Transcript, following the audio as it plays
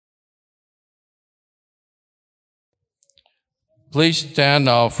Please stand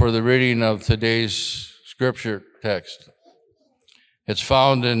now for the reading of today's scripture text. It's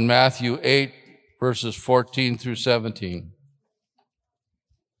found in Matthew 8, verses 14 through 17.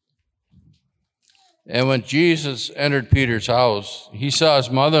 And when Jesus entered Peter's house, he saw his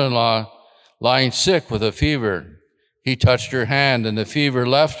mother-in-law lying sick with a fever. He touched her hand, and the fever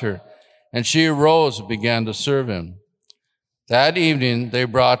left her, and she arose and began to serve him. That evening they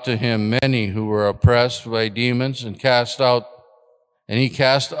brought to him many who were oppressed by demons, and he cast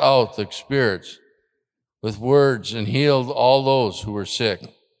out the spirits with words and healed all those who were sick.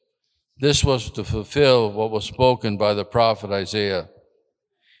 This was to fulfill what was spoken by the prophet Isaiah.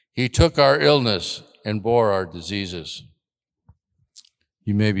 He took our illness and bore our diseases.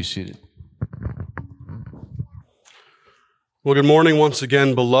 You may be seated. Well, good morning once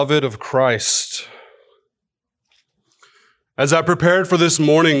again, beloved of Christ. As I prepared for this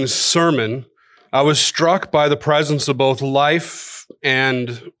morning's sermon, I was struck by the presence of both life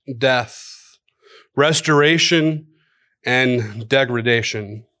and death, restoration and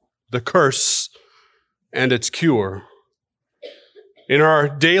degradation, the curse and its cure. In our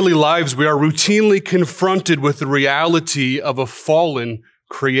daily lives, we are routinely confronted with the reality of a fallen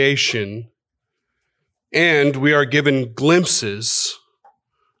creation, and we are given glimpses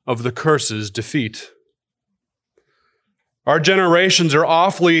of the curse's defeat. Our generations are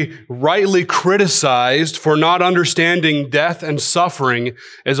awfully rightly criticized for not understanding death and suffering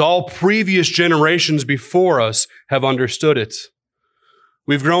as all previous generations before us have understood it.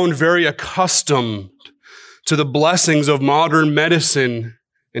 We've grown very accustomed to the blessings of modern medicine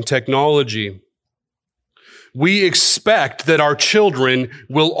and technology. We expect that our children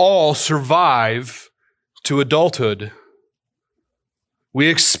will all survive to adulthood. We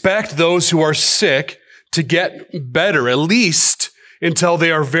expect those who are sick to get better, at least until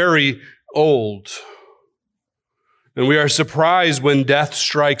they are very old. And we are surprised when death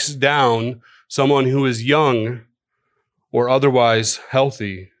strikes down someone who is young or otherwise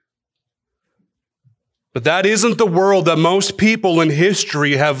healthy. But that isn't the world that most people in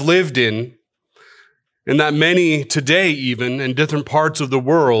history have lived in, and that many today even in different parts of the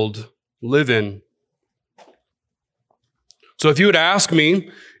world live in. So if you would ask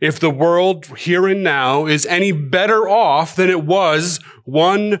me if the world here and now is any better off than it was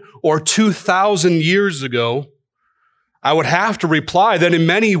 1,000 or 2,000 years ago, I would have to reply that in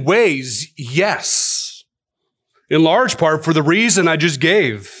many ways, yes. In large part for the reason I just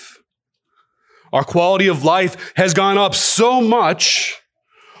gave. Our quality of life has gone up so much,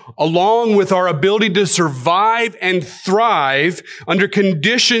 along with our ability to survive and thrive under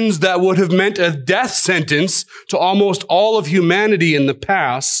conditions that would have meant a death sentence to almost all of humanity in the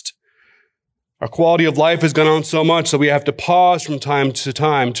past. Our quality of life has gone on so much that we have to pause from time to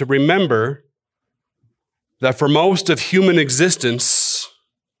time to remember that for most of human existence,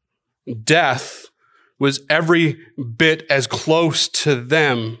 death was every bit as close to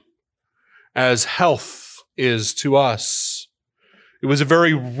them as health is to us. It was a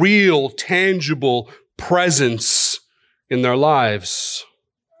very real, tangible presence in their lives.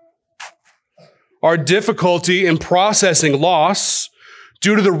 Our difficulty in processing loss,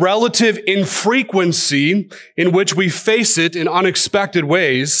 due to the relative infrequency in which we face it in unexpected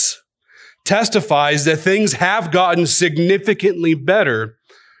ways, testifies that things have gotten significantly better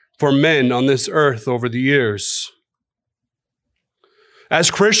for men on this earth over the years.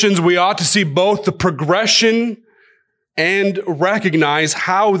 As Christians, we ought to see both the progression and recognize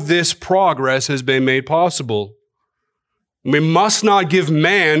how this progress has been made possible. We must not give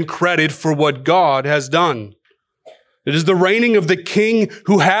man credit for what God has done. It is the reigning of the King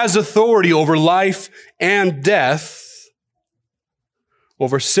who has authority over life and death,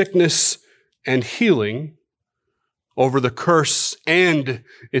 over sickness and healing, over the curse and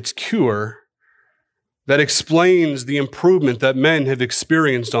its cure, that explains the improvement that men have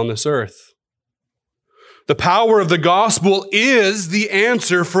experienced on this earth. The power of the gospel is the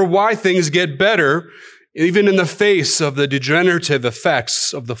answer for why things get better, even in the face of the degenerative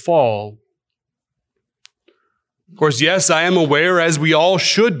effects of the fall. Of course, yes, I am aware, as we all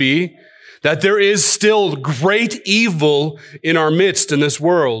should be, that there is still great evil in our midst in this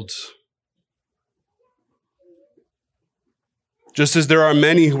world. Just as there are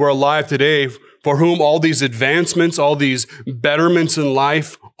many who are alive today for whom all these advancements, all these betterments in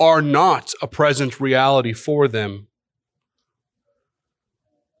life are not a present reality for them.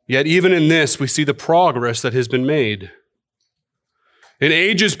 Yet even in this, we see the progress that has been made. In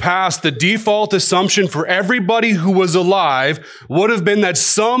ages past, the default assumption for everybody who was alive would have been that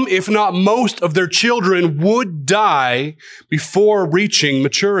some, if not most, of their children would die before reaching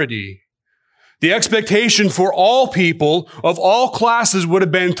maturity. The expectation for all people of all classes would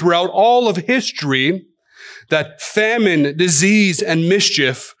have been throughout all of history that famine, disease, and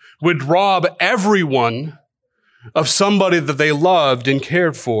mischief would rob everyone of somebody that they loved and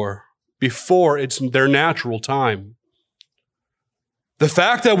cared for before it's their natural time. The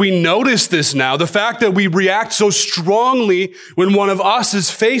fact that we notice this now, the fact that we react so strongly when one of us is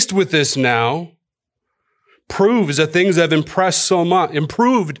faced with this now, proves that things have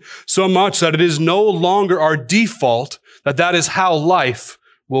improved so much that it is no longer our default, that is how life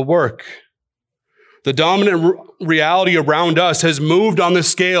will work. The dominant reality around us has moved on the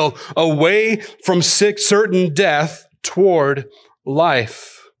scale away from certain death toward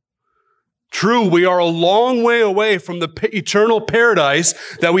life. True, we are a long way away from the eternal paradise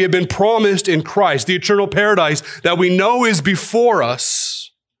that we have been promised in Christ, the eternal paradise that we know is before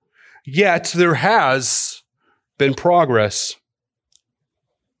us. Yet there has been progress.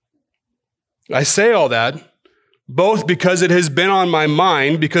 I say all that both because it has been on my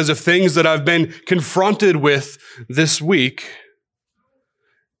mind because of things that I've been confronted with this week,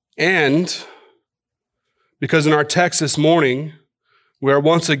 and because in our text this morning, we are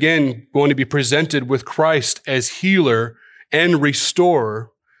once again going to be presented with Christ as healer and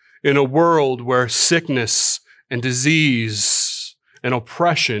restorer in a world where sickness and disease and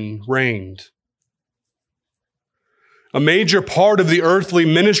oppression reigned. A major part of the earthly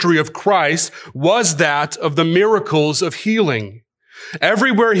ministry of Christ was that of the miracles of healing.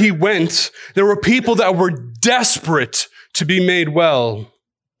 Everywhere he went, there were people that were desperate to be made well.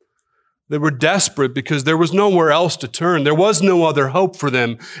 They were desperate because there was nowhere else to turn. There was no other hope for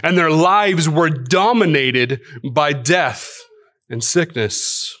them, and their lives were dominated by death and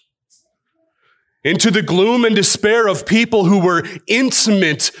sickness. Into the gloom and despair of people who were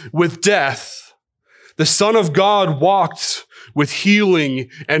intimate with death, the Son of God walked with healing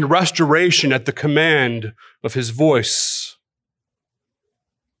and restoration at the command of his voice.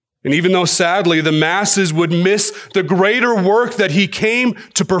 And even though sadly the masses would miss the greater work that he came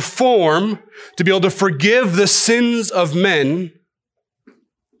to perform, to be able to forgive the sins of men,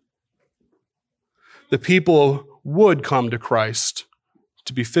 the people would come to Christ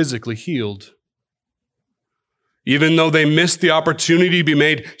to be physically healed. Even though they missed the opportunity to be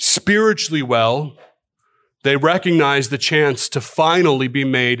made spiritually well, they recognized the chance to finally be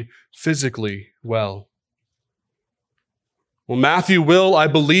made physically well. Well, Matthew will, I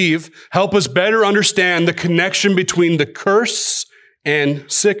believe, help us better understand the connection between the curse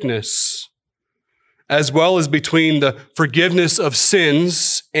and sickness, as well as between the forgiveness of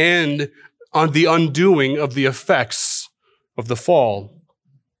sins and on the undoing of the effects of the fall.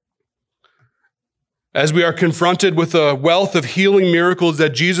 As we are confronted with a wealth of healing miracles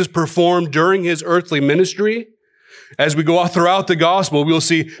that Jesus performed during his earthly ministry, as we go throughout the gospel, we'll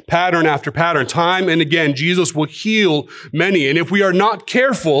see pattern after pattern. Time and again, Jesus will heal many. And if we are not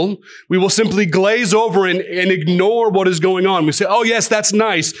careful, we will simply glaze over and ignore what is going on. We say, oh yes, that's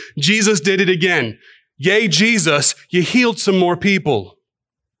nice. Jesus did it again. Yay, Jesus, you healed some more people.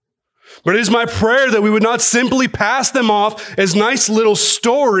 But it is my prayer that we would not simply pass them off as nice little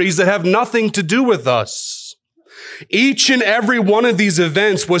stories that have nothing to do with us. Each and every one of these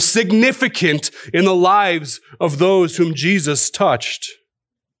events was significant in the lives of those whom Jesus touched.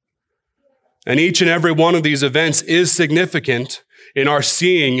 And each and every one of these events is significant in our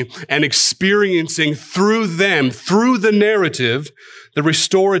seeing and experiencing through them, through the narrative, the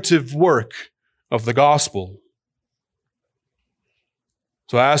restorative work of the gospel.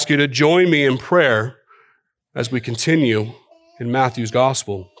 So I ask you to join me in prayer as we continue in Matthew's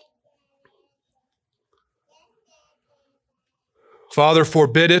gospel. Father,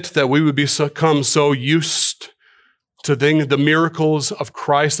 forbid it that we would become so used to the miracles of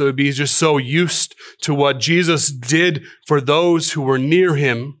Christ, that would be just so used to what Jesus did for those who were near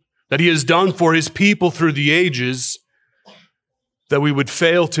him, that he has done for his people through the ages, that we would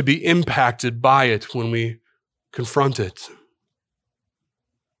fail to be impacted by it when we confront it.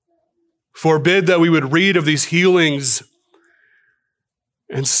 Forbid that we would read of these healings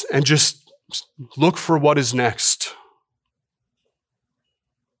and just look for what is next.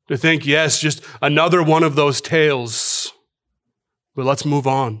 To think, yes, just another one of those tales, but let's move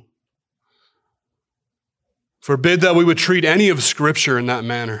on. Forbid that we would treat any of Scripture in that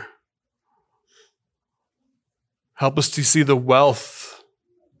manner. Help us to see the wealth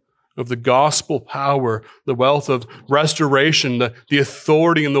of the gospel power, the wealth of restoration, the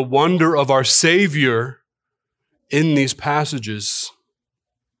authority and the wonder of our Savior in these passages.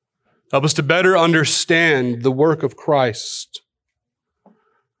 Help us to better understand the work of Christ.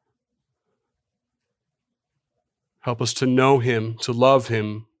 Help us to know him, to love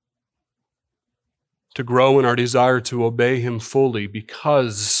him, to grow in our desire to obey him fully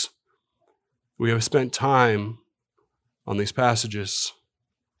because we have spent time on these passages,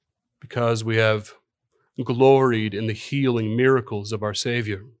 because we have gloried in the healing miracles of our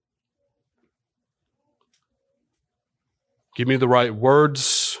Savior. Give me the right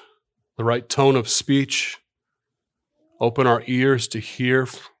words, the right tone of speech. Open our ears to hear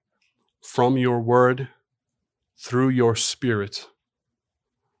from your word through your Spirit.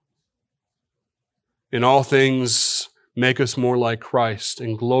 In all things, make us more like Christ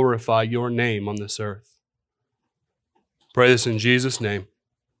and glorify your name on this earth. Pray this in Jesus' name.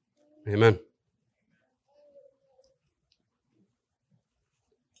 Amen.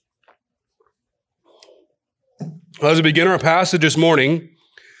 As we begin our passage this morning,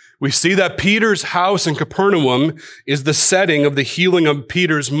 we see that Peter's house in Capernaum is the setting of the healing of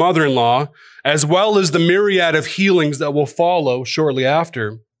Peter's mother-in-law, as well as the myriad of healings that will follow shortly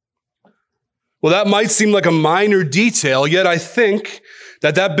after. Well, that might seem like a minor detail, yet I think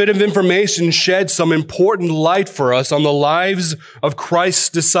that bit of information sheds some important light for us on the lives of Christ's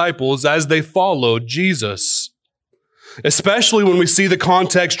disciples as they followed Jesus. Especially when we see the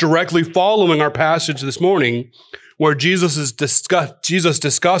context directly following our passage this morning, where Jesus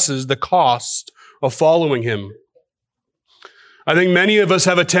discusses the cost of following him. I think many of us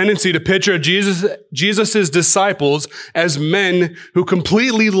have a tendency to picture Jesus' disciples as men who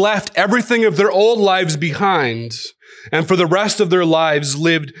completely left everything of their old lives behind and for the rest of their lives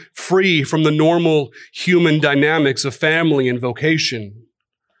lived free from the normal human dynamics of family and vocation.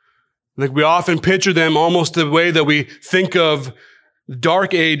 I think we often picture them almost the way that we think of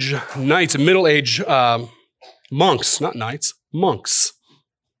dark age knights, middle age monks, not knights, monks.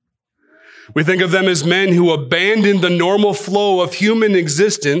 We think of them as men who abandoned the normal flow of human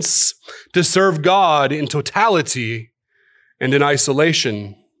existence to serve God in totality and in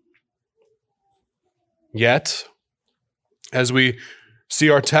isolation. Yet, as we see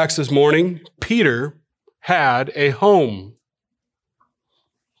our text this morning, Peter had a home.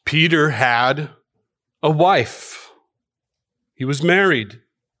 Peter had a wife. He was married.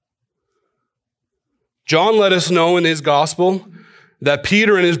 John let us know in his gospel that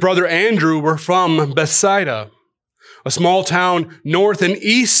Peter and his brother Andrew were from Bethsaida, a small town north and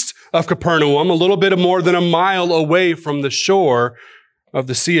east of Capernaum, a little bit more than a mile away from the shore of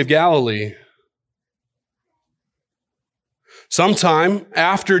the Sea of Galilee. Sometime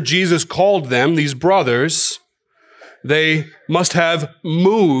after Jesus called them, these brothers, they must have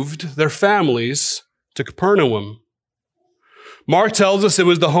moved their families to Capernaum. Mark tells us it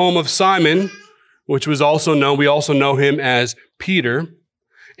was the home of Simon, which was also known, we also know him as Peter,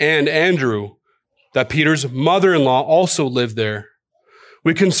 and Andrew, that Peter's mother-in-law also lived there.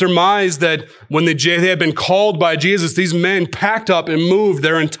 We can surmise that when they had been called by Jesus, these men packed up and moved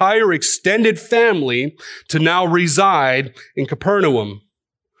their entire extended family to now reside in Capernaum.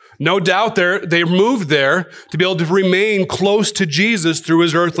 No doubt they moved there to be able to remain close to Jesus through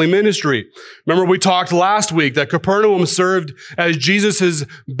his earthly ministry. Remember, we talked last week that Capernaum served as Jesus'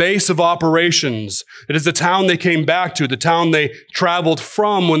 base of operations. It is the town they came back to, the town they traveled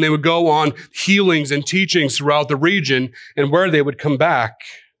from when they would go on healings and teachings throughout the region, and where they would come back.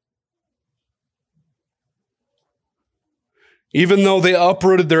 Even though they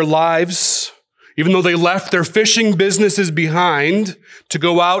uprooted their lives, even though they left their fishing businesses behind to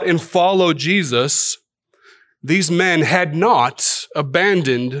go out and follow Jesus, these men had not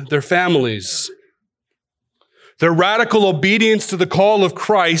abandoned their families. Their radical obedience to the call of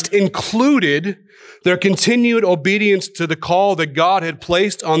Christ included their continued obedience to the call that God had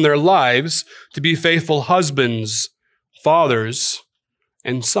placed on their lives to be faithful husbands, fathers,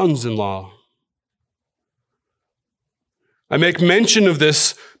 and sons-in-law. I make mention of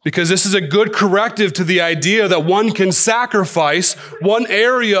this because this is a good corrective to the idea that one can sacrifice one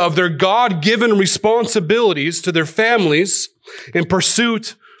area of their God-given responsibilities to their families in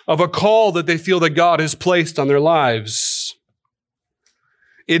pursuit of a call that they feel that God has placed on their lives.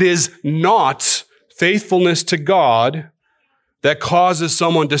 It is not faithfulness to God that causes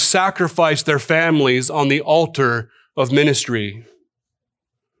someone to sacrifice their families on the altar of ministry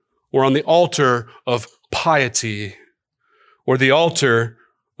or on the altar of piety or the altar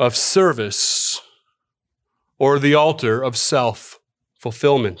of service, or the altar of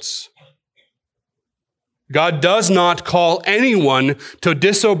self-fulfillment. God does not call anyone to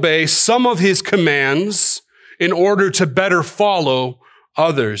disobey some of his commands in order to better follow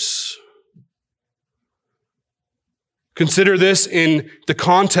others. Consider this in the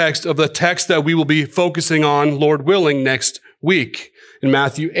context of the text that we will be focusing on, Lord willing, next week in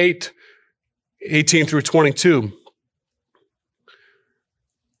Matthew 8, 18 through 22.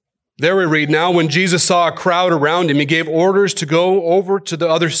 There we read, now when Jesus saw a crowd around him, he gave orders to go over to the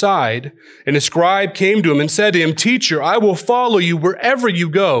other side. And a scribe came to him and said to him, Teacher, I will follow you wherever you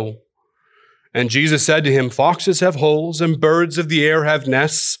go. And Jesus said to him, Foxes have holes and birds of the air have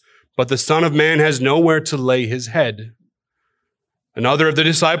nests, but the Son of Man has nowhere to lay his head. Another of the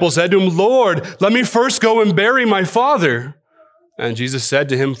disciples said to him, Lord, let me first go and bury my father. And Jesus said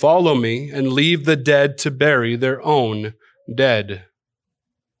to him, Follow me and leave the dead to bury their own dead.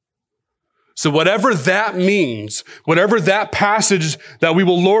 So whatever that means, whatever that passage that we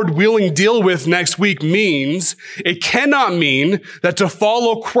will, Lord willing, deal with next week means, it cannot mean that to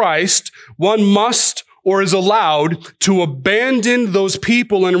follow Christ, one must or is allowed to abandon those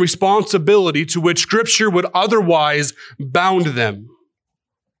people and responsibility to which Scripture would otherwise bound them.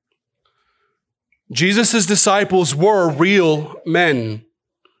 Jesus' disciples were real men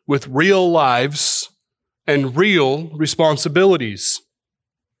with real lives and real responsibilities.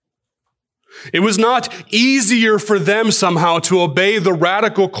 It was not easier for them somehow to obey the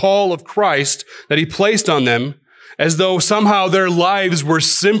radical call of Christ that he placed on them, as though somehow their lives were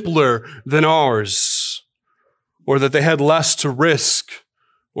simpler than ours, or that they had less to risk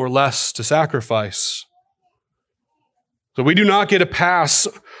or less to sacrifice. So we do not get a pass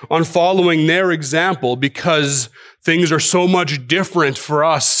on following their example because things are so much different for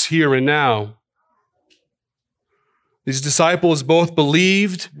us here and now. These disciples both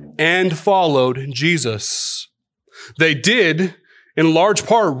believed and followed Jesus. They did, in large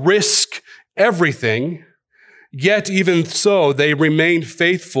part, risk everything, yet even so, they remained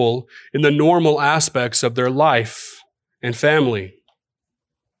faithful in the normal aspects of their life and family.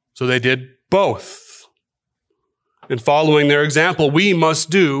 So they did both. In following their example, we must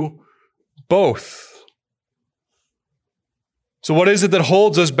do both. So what is it that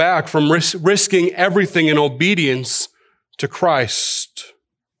holds us back from risking everything in obedience to Christ?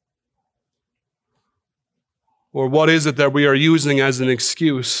 Or what is it that we are using as an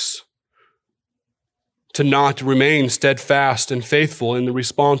excuse to not remain steadfast and faithful in the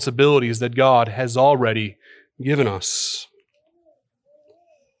responsibilities that God has already given us?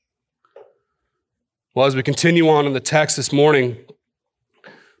 Well, as we continue on in the text this morning,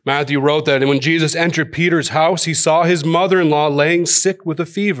 Matthew wrote that when Jesus entered Peter's house, he saw his mother-in-law laying sick with a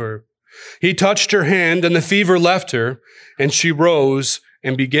fever. He touched her hand, and the fever left her, and she rose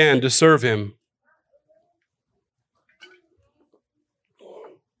and began to serve him.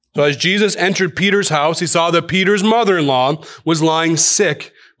 So as Jesus entered Peter's house, he saw that Peter's mother-in-law was lying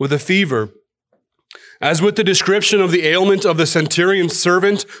sick with a fever. As with the description of the ailment of the centurion's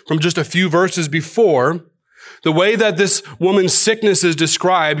servant from just a few verses before, the way that this woman's sickness is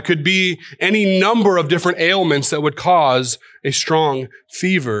described could be any number of different ailments that would cause a strong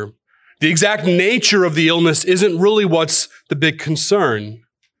fever. The exact nature of the illness isn't really what's the big concern.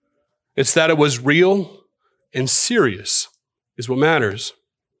 It's that it was real and serious is what matters.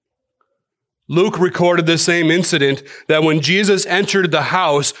 Luke recorded the same incident, that when Jesus entered the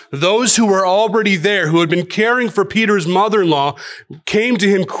house, those who were already there, who had been caring for Peter's mother-in-law, came to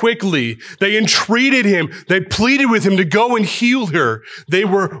him quickly. They entreated him. They pleaded with him to go and heal her. They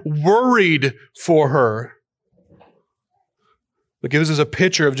were worried for her. It gives us a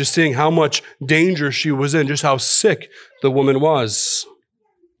picture of just seeing how much danger she was in, just how sick the woman was.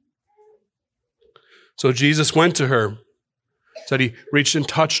 So Jesus went to her, said he reached and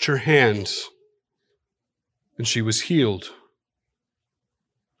touched her hand, and she was healed.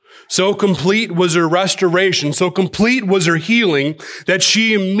 So complete was her restoration, so complete was her healing, that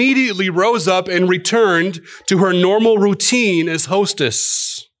she immediately rose up and returned to her normal routine as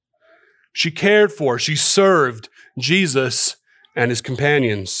hostess. She cared for, she served Jesus and his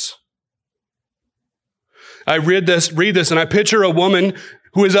companions. I read this, and I picture a woman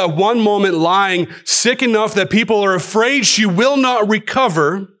who is at one moment lying sick enough that people are afraid she will not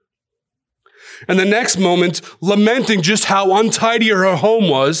recover, and the next moment lamenting just how untidy her home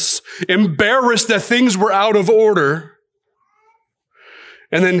was, embarrassed that things were out of order,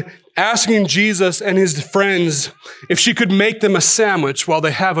 and then asking Jesus and his friends if she could make them a sandwich while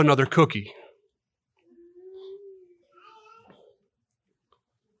they have another cookie.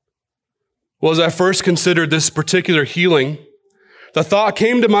 Well, as I first considered this particular healing, the thought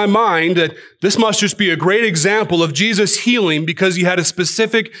came to my mind that this must just be a great example of Jesus healing because he had a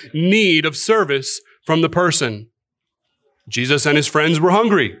specific need of service from the person. Jesus and his friends were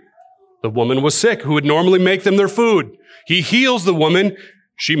hungry. The woman was sick, who would normally make them their food. He heals the woman.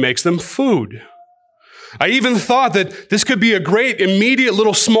 She makes them food. I even thought that this could be a great, immediate,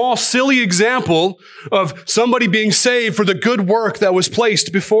 little, small, silly example of somebody being saved for the good work that was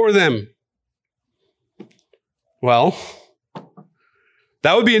placed before them. Well,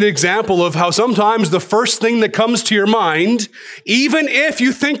 That would be an example of how sometimes the first thing that comes to your mind, even if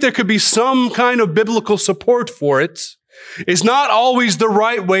you think there could be some kind of biblical support for it, is not always the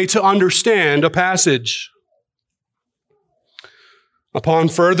right way to understand a passage. Upon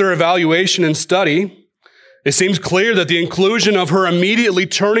further evaluation and study, it seems clear that the inclusion of her immediately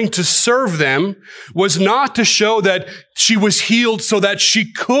turning to serve them was not to show that she was healed so that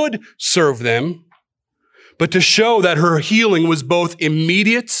she could serve them, but to show that her healing was both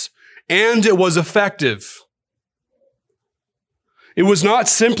immediate and it was effective. It was not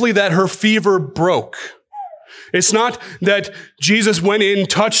simply that her fever broke. It's not that Jesus went in,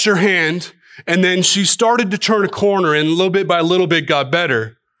 touched her hand, and then she started to turn a corner and little bit by little bit got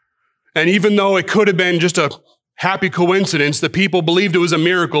better. And even though it could have been just a happy coincidence, the people believed it was a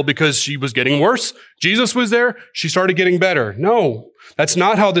miracle because she was getting worse. Jesus was there. She started getting better. No, that's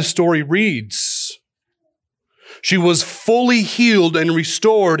not how this story reads. She was fully healed and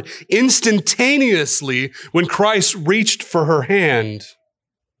restored instantaneously when Christ reached for her hand.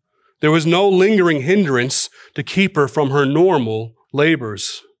 There was no lingering hindrance to keep her from her normal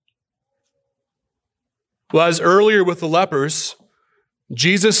labors. Well, as earlier with the lepers,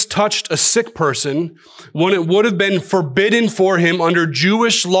 Jesus touched a sick person when it would have been forbidden for him under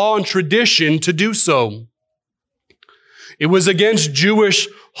Jewish law and tradition to do so. It was against Jewish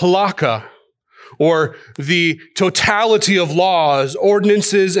halakha, or the totality of laws,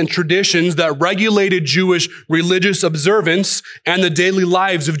 ordinances, and traditions that regulated Jewish religious observance and the daily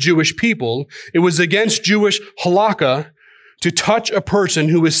lives of Jewish people. It was against Jewish halakha to touch a person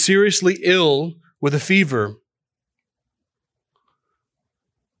who was seriously ill with a fever.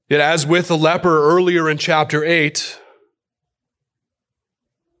 Yet as with the leper earlier in chapter 8,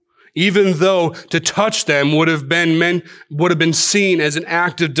 even though to touch them would have been seen as an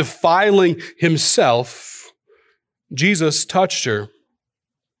act of defiling himself, Jesus touched her.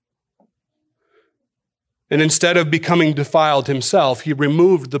 And instead of becoming defiled himself, he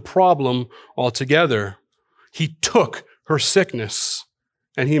removed the problem altogether. He took her sickness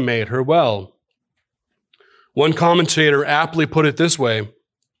and he made her well. One commentator aptly put it this way: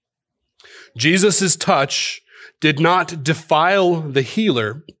 Jesus' touch did not defile the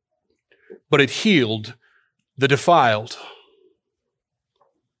healer, but it healed the defiled.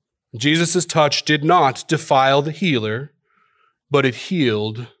 Jesus' touch did not defile the healer, but it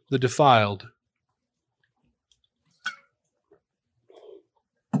healed the defiled.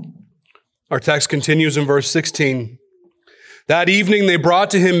 Our text continues in verse 16. That evening they brought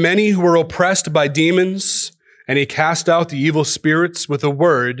to him many who were oppressed by demons, and he cast out the evil spirits with a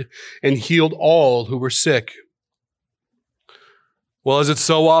word and healed all who were sick. Well, as it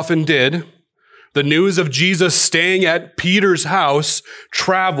so often did, the news of Jesus staying at Peter's house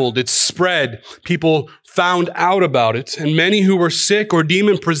traveled, it spread. People found out about it, and many who were sick or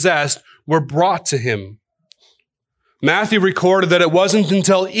demon-possessed were brought to him. Matthew recorded that it wasn't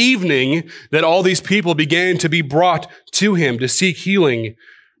until evening that all these people began to be brought to him to seek healing.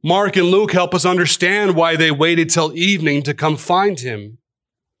 Mark and Luke help us understand why they waited till evening to come find him.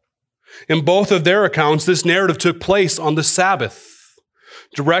 In both of their accounts, this narrative took place on the Sabbath,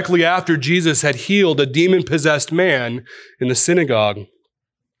 directly after Jesus had healed a demon-possessed man in the synagogue.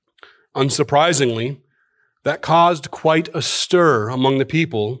 Unsurprisingly, that caused quite a stir among the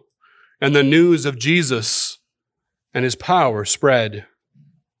people, and the news of Jesus and his power spread.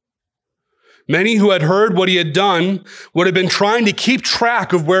 Many who had heard what he had done would have been trying to keep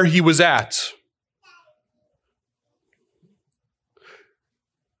track of where he was at.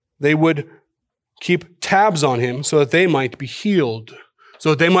 They would keep tabs on him so that they might be healed, so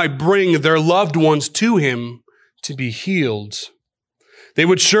that they might bring their loved ones to him to be healed. They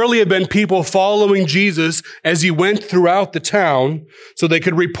would surely have been people following Jesus as he went throughout the town so they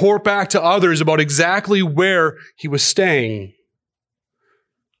could report back to others about exactly where he was staying.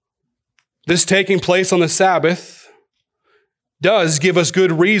 This taking place on the Sabbath does give us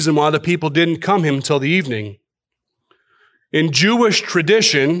good reason why the people didn't come him till the evening. In Jewish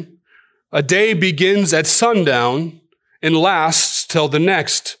tradition, a day begins at sundown and lasts till the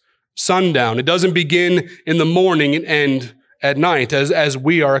next sundown. It doesn't begin in the morning and end at night, as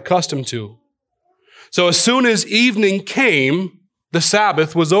we are accustomed to. So as soon as evening came, the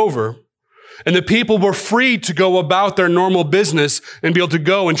Sabbath was over, and the people were free to go about their normal business and be able to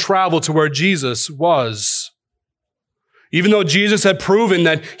go and travel to where Jesus was. Even though Jesus had proven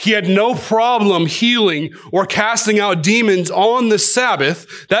that he had no problem healing or casting out demons on the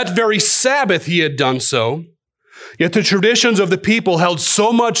Sabbath, that very Sabbath he had done so, yet the traditions of the people held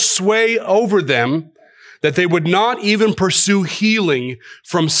so much sway over them that they would not even pursue healing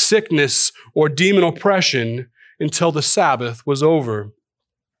from sickness or demon oppression until the Sabbath was over.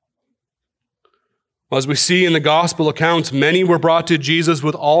 As we see in the gospel accounts, many were brought to Jesus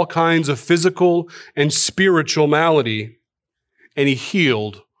with all kinds of physical and spiritual malady, and he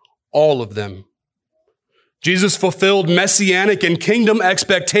healed all of them. Jesus fulfilled messianic and kingdom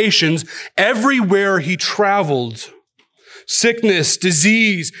expectations everywhere he traveled. Sickness,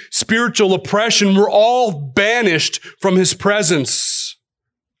 disease, spiritual oppression were all banished from his presence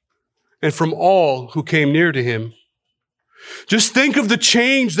and from all who came near to him. Just think of the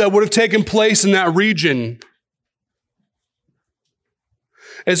change that would have taken place in that region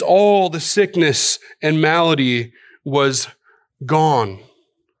as all the sickness and malady was gone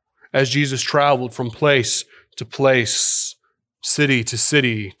as Jesus traveled from place to place, city to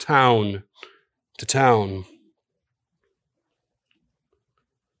city, town to town.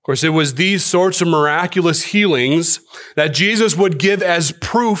 Of course, it was these sorts of miraculous healings that Jesus would give as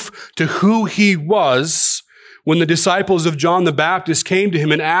proof to who he was when the disciples of John the Baptist came to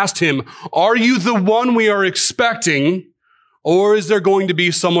him and asked him, "Are you the one we are expecting, or is there going to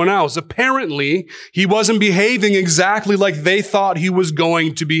be someone else?" Apparently, he wasn't behaving exactly like they thought he was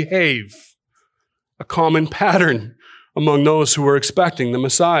going to behave. A common pattern among those who were expecting the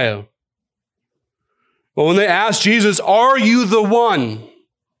Messiah. But when they asked Jesus, "Are you the one?"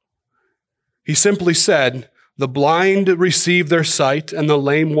 he simply said, "The blind receive their sight and the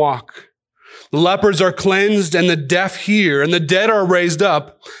lame walk. The lepers are cleansed and the deaf hear, and the dead are raised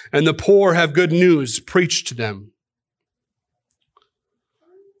up, and the poor have good news preached to them."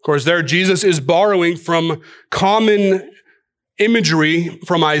 Of course, there Jesus is borrowing from common imagery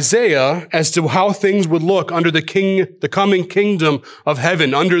from Isaiah as to how things would look under the coming kingdom of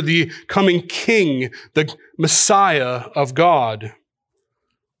heaven, under the coming king, the Messiah of God.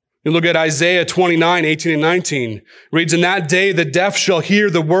 You look at Isaiah 29, 18 and 19. It reads, "In that day the deaf shall hear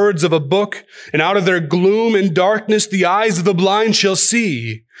the words of a book, and out of their gloom and darkness the eyes of the blind shall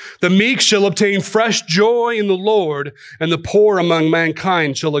see. The meek shall obtain fresh joy in the Lord, and the poor among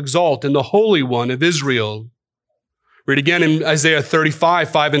mankind shall exult in the Holy One of Israel." Read again in Isaiah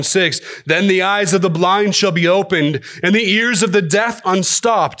 35, 5 and 6. "Then the eyes of the blind shall be opened, and the ears of the deaf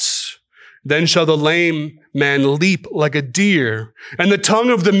unstopped. Then shall the lame man leap like a deer, and the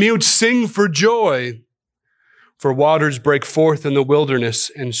tongue of the mute sing for joy. For waters break forth in the wilderness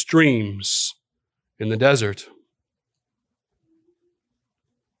and streams in the desert."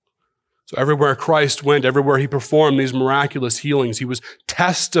 So everywhere Christ went, everywhere he performed these miraculous healings, he was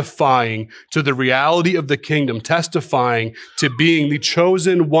testifying to the reality of the kingdom, testifying to being the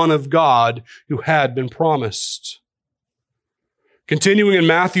chosen one of God who had been promised. Continuing in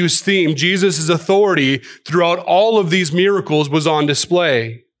Matthew's theme, Jesus' authority throughout all of these miracles was on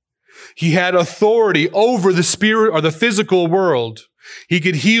display. He had authority over the spirit or the physical world. He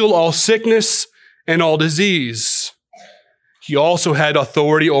could heal all sickness and all disease. He also had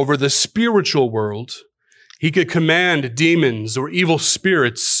authority over the spiritual world. He could command demons or evil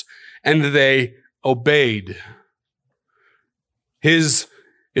spirits, and they obeyed. His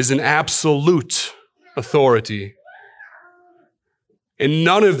is an absolute authority. In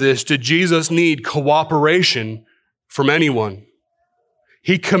none of this did Jesus need cooperation from anyone.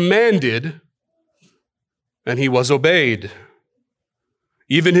 He commanded, and he was obeyed.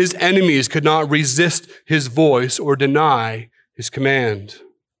 Even his enemies could not resist his voice or deny his command.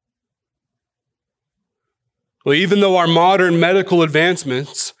 Well, even though our modern medical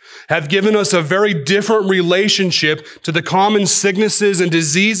advancements have given us a very different relationship to the common sicknesses and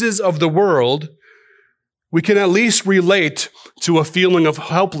diseases of the world, we can at least relate to a feeling of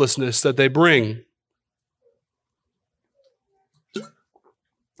helplessness that they bring.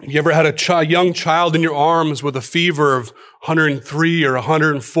 You ever had a young child in your arms with a fever of 103 or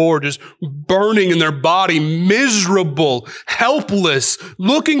 104, just burning in their body, miserable, helpless,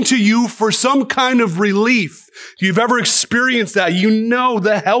 looking to you for some kind of relief? If you've ever experienced that, you know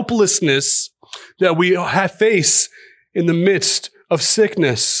the helplessness that we face in the midst of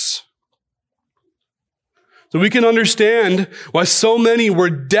sickness. So we can understand why so many were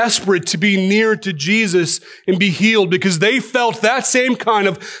desperate to be near to Jesus and be healed, because they felt that same kind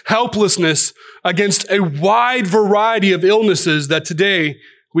of helplessness against a wide variety of illnesses that today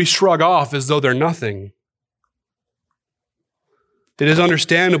we shrug off as though they're nothing. It is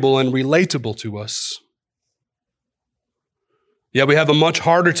understandable and relatable to us. Yet we have a much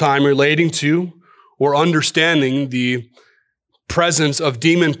harder time relating to or understanding the presence of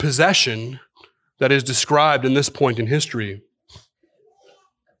demon possession that is described in this point in history.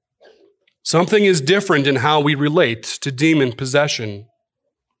 Something is different in how we relate to demon possession.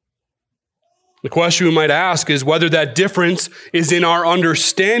 The question we might ask is whether that difference is in our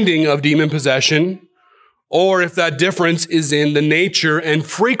understanding of demon possession or if that difference is in the nature and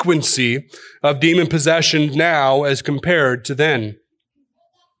frequency of demon possession now as compared to then.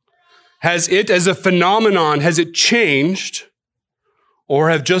 Has it, as a phenomenon, has it changed, or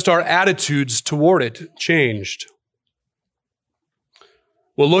have just our attitudes toward it changed?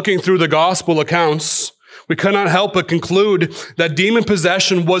 Well, looking through the gospel accounts, we cannot help but conclude that demon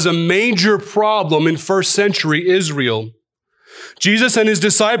possession was a major problem in first century Israel. Jesus and his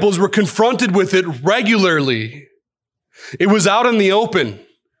disciples were confronted with it regularly. It was out in the open.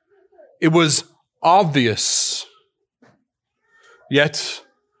 It was obvious. Yet,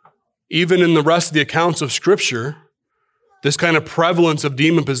 even in the rest of the accounts of Scripture, this kind of prevalence of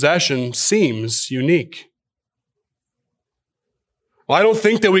demon possession seems unique. Well, I don't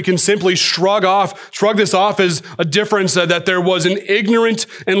think that we can simply shrug this off as a difference that there was an ignorant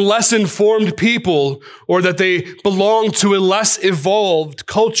and less informed people, or that they belonged to a less evolved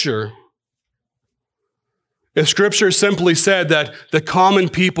culture. If Scripture simply said that the common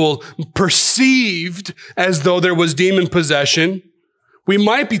people perceived as though there was demon possession, we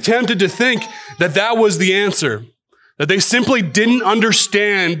might be tempted to think that that was the answer. That they simply didn't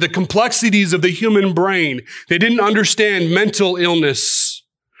understand the complexities of the human brain. They didn't understand mental illness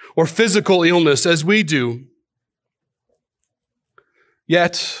or physical illness as we do.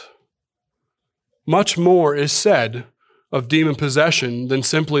 Yet, much more is said of demon possession than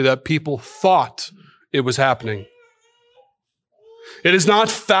simply that people thought it was happening. It is not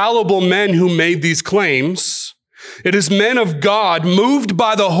fallible men who made these claims. It is men of God moved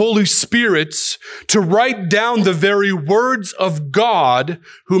by the Holy Spirit to write down the very words of God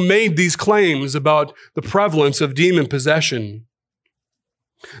who made these claims about the prevalence of demon possession.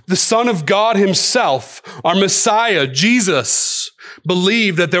 The Son of God himself, our Messiah, Jesus,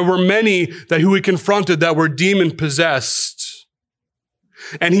 believed that there were many who he confronted that were demon possessed.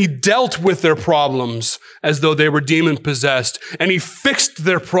 And he dealt with their problems as though they were demon possessed. And he fixed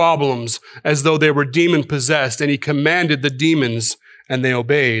their problems as though they were demon possessed. And he commanded the demons, and they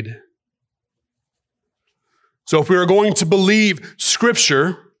obeyed. So if we are going to believe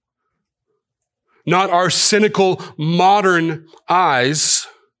Scripture, not our cynical modern eyes,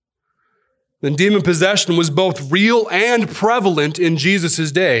 then demon possession was both real and prevalent in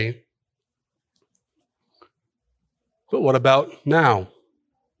Jesus' day. But what about now?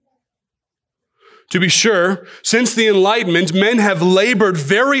 To be sure, since the Enlightenment, men have labored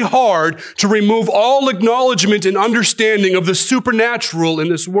very hard to remove all acknowledgement and understanding of the supernatural in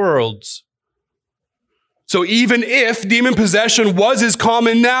this world. So even if demon possession was as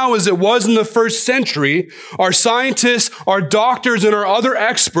common now as it was in the first century, our scientists, our doctors, and our other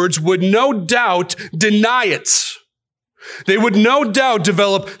experts would no doubt deny it. They would no doubt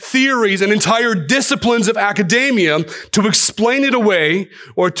develop theories and entire disciplines of academia to explain it away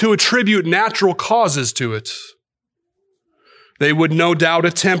or to attribute natural causes to it. They would no doubt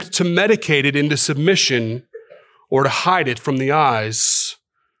attempt to medicate it into submission or to hide it from the eyes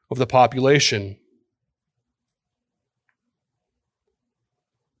of the population.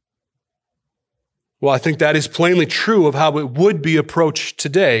 Well, I think that is plainly true of how it would be approached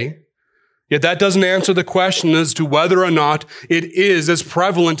today. Yet that doesn't answer the question as to whether or not it is as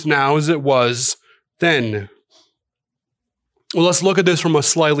prevalent now as it was then. Well, let's look at this from a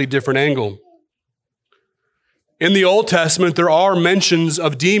slightly different angle. In the Old Testament, there are mentions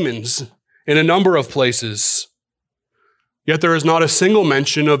of demons in a number of places. Yet there is not a single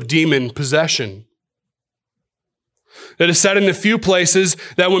mention of demon possession. It is said in a few places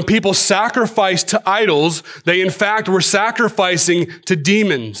that when people sacrificed to idols, they in fact were sacrificing to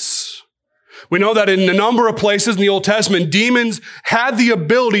demons. We know that in a number of places in the Old Testament, demons had the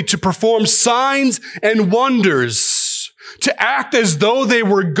ability to perform signs and wonders, to act as though they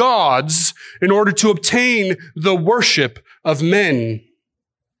were gods in order to obtain the worship of men.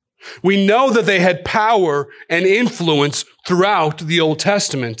 We know that they had power and influence throughout the Old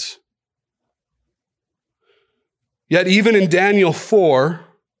Testament. Yet even in Daniel 4,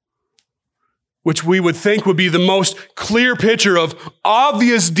 which we would think would be the most clear picture of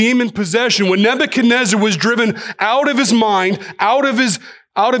obvious demon possession, when Nebuchadnezzar was driven out of his mind, out of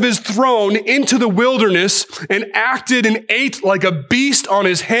his throne into the wilderness and acted and ate like a beast on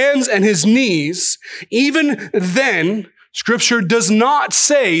his hands and his knees, even then, Scripture does not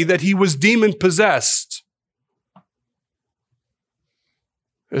say that he was demon possessed.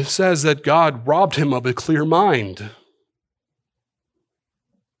 It says that God robbed him of a clear mind,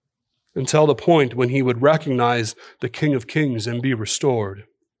 until the point when he would recognize the King of Kings and be restored.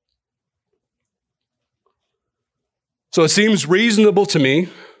 So it seems reasonable to me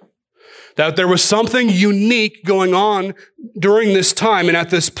that there was something unique going on during this time and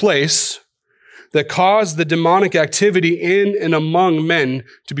at this place that caused the demonic activity in and among men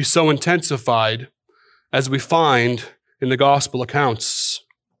to be so intensified, as we find in the gospel accounts.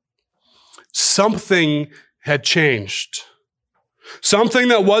 Something had changed. Something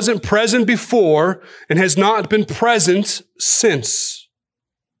that wasn't present before and has not been present since.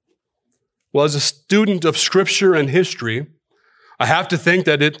 Well, as a student of Scripture and history, I have to think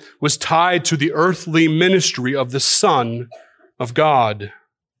that it was tied to the earthly ministry of the Son of God.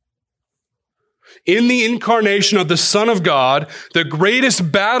 In the incarnation of the Son of God, the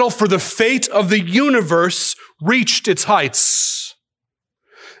greatest battle for the fate of the universe reached its heights.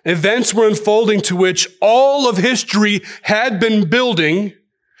 Events were unfolding to which all of history had been building,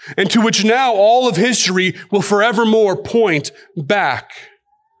 and to which now all of history will forevermore point back.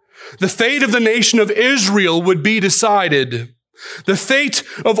 The fate of the nation of Israel would be decided. The fate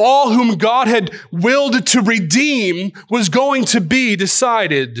of all whom God had willed to redeem was going to be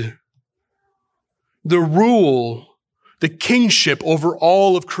decided. The rule, the kingship over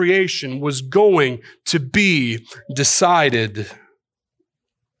all of creation was going to be decided.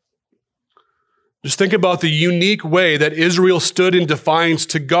 Just think about the unique way that Israel stood in defiance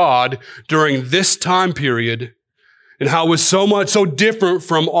to God during this time period, and how it was so different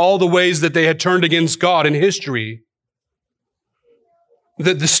from all the ways that they had turned against God in history.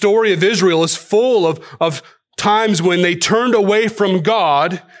 That the story of Israel is full of times when they turned away from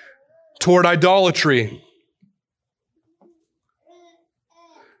God toward idolatry.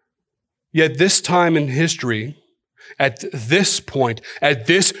 Yet this time in history, at this point, at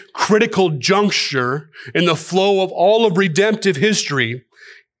this critical juncture in the flow of all of redemptive history,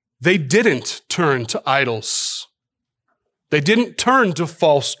 they didn't turn to idols. They didn't turn to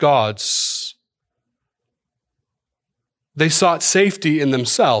false gods. They sought safety in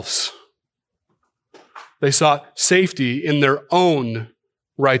themselves. They sought safety in their own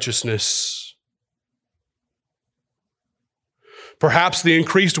righteousness. Perhaps the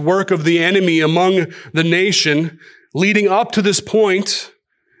increased work of the enemy among the nation leading up to this point,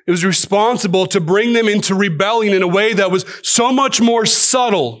 it was responsible to bring them into rebellion in a way that was so much more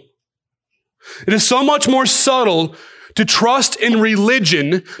subtle. It is so much more subtle to trust in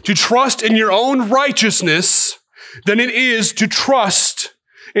religion, to trust in your own righteousness, than it is to trust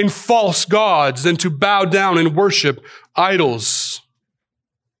in false gods, than to bow down and worship idols.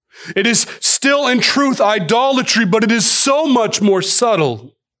 It is still in truth idolatry, but it is so much more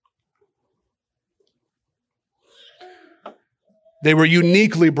subtle. They were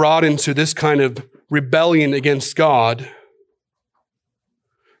uniquely brought into this kind of rebellion against God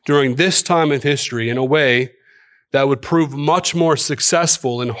during this time of history in a way that would prove much more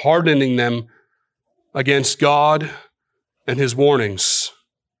successful in hardening them against God and His warnings.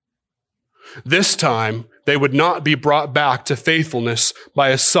 This time, they would not be brought back to faithfulness by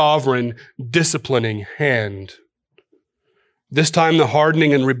a sovereign, disciplining hand. This time, the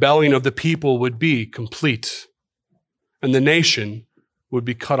hardening and rebellion of the people would be complete, and the nation would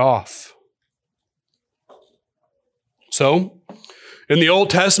be cut off. So, in the Old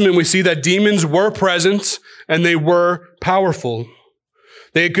Testament, we see that demons were present and they were powerful.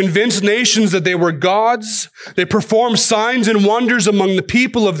 They had convinced nations that they were gods. They performed signs and wonders among the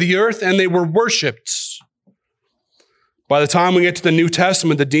people of the earth, and they were worshipped. By the time we get to the New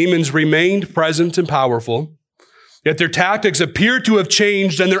Testament, the demons remained present and powerful, yet their tactics appear to have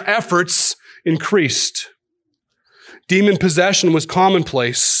changed and their efforts increased. Demon possession was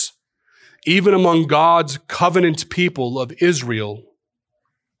commonplace, even among God's covenant people of Israel.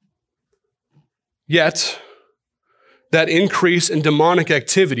 Yet, that increase in demonic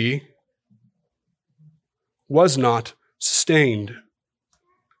activity was not sustained.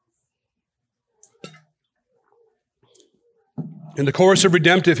 In the course of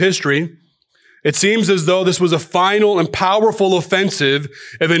redemptive history, it seems as though this was a final and powerful offensive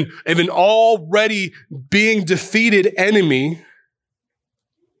of an already being defeated enemy.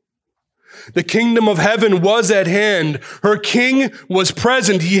 The kingdom of heaven was at hand. Her king was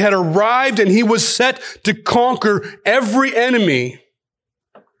present. He had arrived and he was set to conquer every enemy.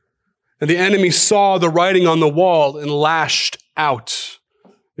 And the enemy saw the writing on the wall and lashed out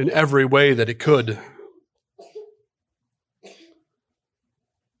in every way that it could.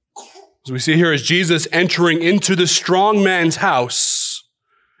 As we see here, is Jesus entering into the strong man's house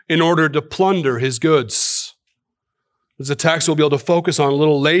in order to plunder his goods. This is a text we'll be able to focus on a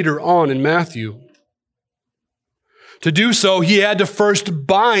little later on in Matthew. To do so, he had to first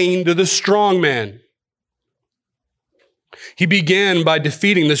bind the strong man. He began by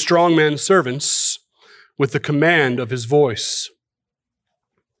defeating the strong man's servants with the command of his voice.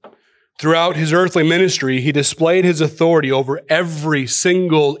 Throughout his earthly ministry, he displayed his authority over every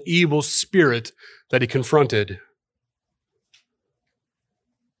single evil spirit that he confronted.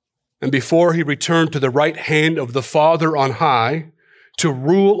 And before he returned to the right hand of the Father on high to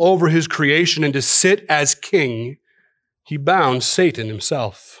rule over his creation and to sit as king, he bound Satan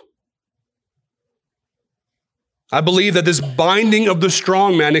himself. I believe that this binding of the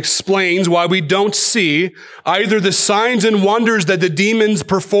strong man explains why we don't see either the signs and wonders that the demons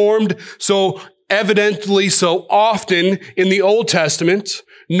performed so evidently so often in the Old Testament,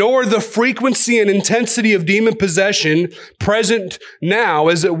 nor the frequency and intensity of demon possession present now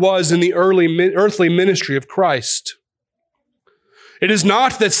as it was in the earthly ministry of Christ. It is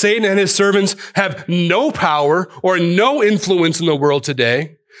not that Satan and his servants have no power or no influence in the world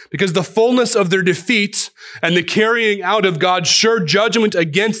today, because the fullness of their defeat and the carrying out of God's sure judgment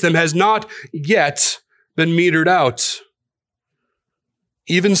against them has not yet been metered out.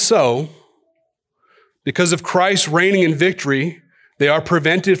 Even so, because of Christ reigning in victory, they are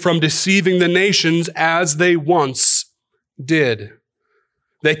prevented from deceiving the nations as they once did.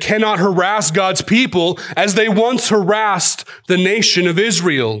 They cannot harass God's people as they once harassed the nation of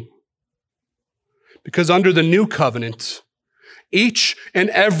Israel. Because under the new covenant, each and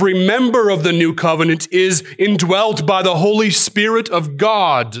every member of the new covenant is indwelt by the Holy Spirit of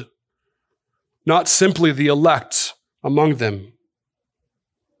God, not simply the elect among them.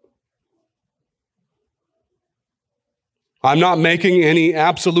 I'm not making any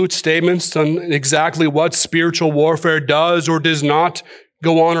absolute statements on exactly what spiritual warfare does or does not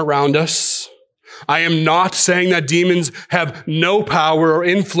go on around us. I am not saying that demons have no power or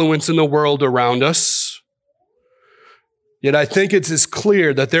influence in the world around us. Yet I think it is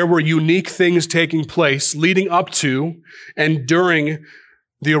clear that there were unique things taking place leading up to and during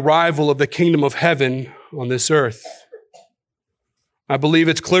the arrival of the kingdom of heaven on this earth. I believe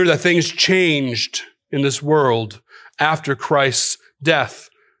it's clear that things changed in this world after Christ's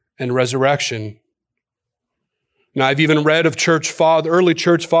death and resurrection. Now, I've even read of early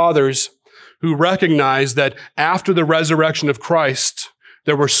church fathers who recognized that after the resurrection of Christ,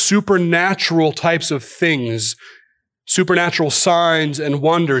 there were supernatural types of things, supernatural signs and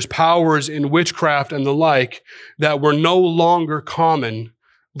wonders, powers in witchcraft and the like, that were no longer common,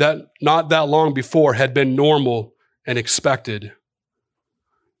 that not that long before had been normal and expected.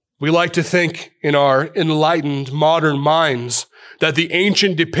 We like to think in our enlightened modern minds that the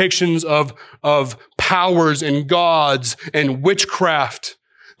ancient depictions of powers and gods and witchcraft,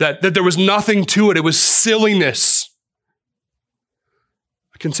 that there was nothing to it. It was silliness.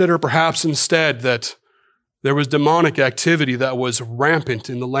 Consider perhaps instead that there was demonic activity that was rampant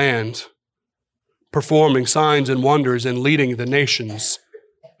in the land, performing signs and wonders and leading the nations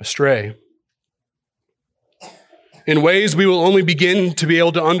astray. In ways we will only begin to be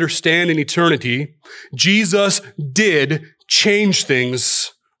able to understand in eternity, Jesus did change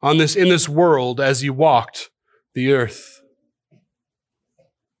things in this world as he walked the earth.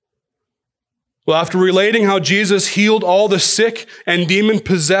 Well, after relating how Jesus healed all the sick and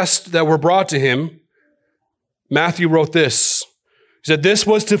demon-possessed that were brought to him, Matthew wrote this. He said, "This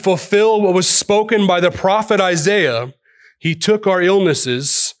was to fulfill what was spoken by the prophet Isaiah. He took our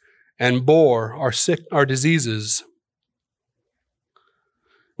illnesses and bore our diseases."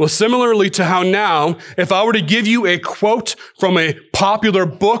 Well, similarly to how now, if I were to give you a quote from a popular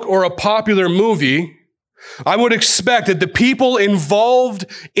book or a popular movie, I would expect that the people involved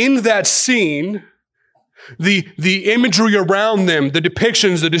in that scene, the imagery around them, the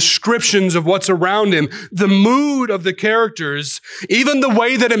depictions, the descriptions of what's around them, the mood of the characters, even the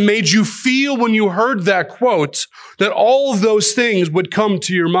way that it made you feel when you heard that quote, that all of those things would come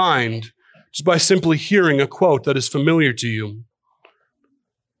to your mind just by simply hearing a quote that is familiar to you.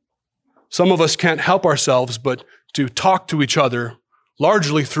 Some of us can't help ourselves but to talk to each other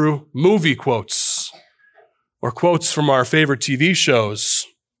largely through movie quotes or quotes from our favorite TV shows.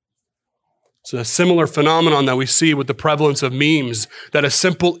 It's a similar phenomenon that we see with the prevalence of memes, that a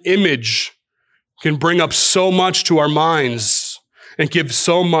simple image can bring up so much to our minds and give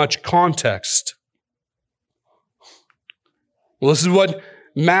so much context. Well, this is what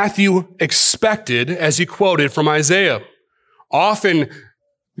Matthew expected as he quoted from Isaiah. Often,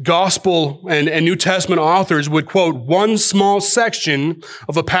 Gospel and New Testament authors would quote one small section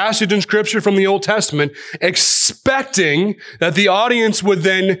of a passage in Scripture from the Old Testament, expecting that the audience would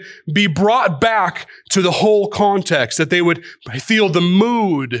then be brought back to the whole context, that they would feel the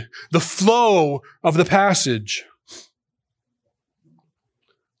mood, the flow of the passage.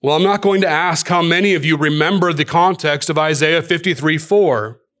 Well, I'm not going to ask how many of you remember the context of Isaiah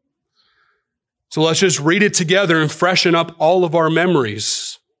 53:4. So let's just read it together and freshen up all of our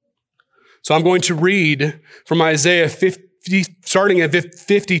memories. So I'm going to read from Isaiah 50, starting at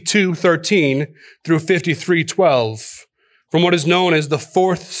 52:13 through 53:12, from what is known as the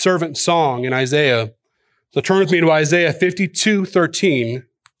fourth servant song in Isaiah. So turn with me to Isaiah 52:13,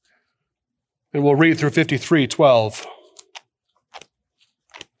 and we'll read through 53:12.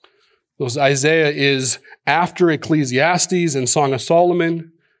 Isaiah is after Ecclesiastes and Song of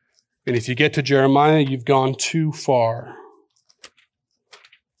Solomon. And if you get to Jeremiah, you've gone too far.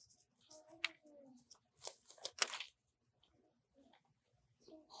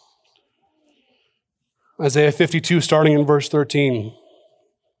 Isaiah 52, starting in verse 13.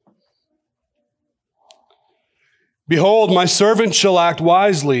 Behold, my servant shall act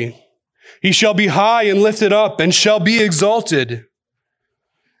wisely. He shall be high and lifted up, and shall be exalted.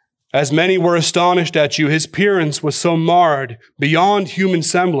 As many were astonished at you, his appearance was so marred beyond human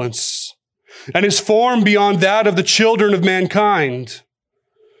semblance, and his form beyond that of the children of mankind.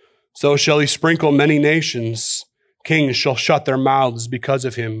 So shall he sprinkle many nations. Kings shall shut their mouths because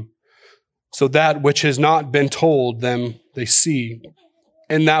of him. So that which has not been told them they see,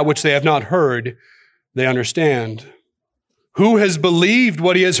 and that which they have not heard they understand. Who has believed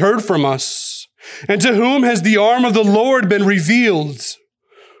what he has heard from us? And to whom has the arm of the Lord been revealed?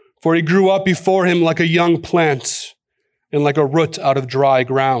 For he grew up before him like a young plant, and like a root out of dry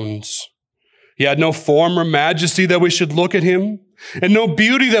grounds. He had no form or majesty that we should look at him, and no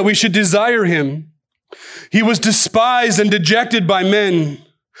beauty that we should desire him. He was despised and dejected by men,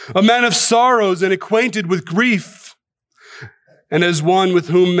 a man of sorrows and acquainted with grief. And as one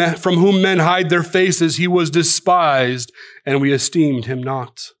from whom men hide their faces, he was despised, and we esteemed him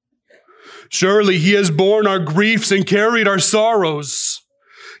not. Surely he has borne our griefs and carried our sorrows.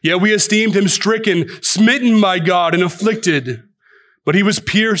 Yet we esteemed him stricken, smitten by God, and afflicted. But he was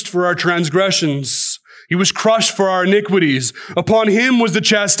pierced for our transgressions. He was crushed for our iniquities. Upon him was the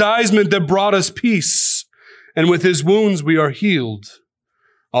chastisement that brought us peace. And with his wounds we are healed.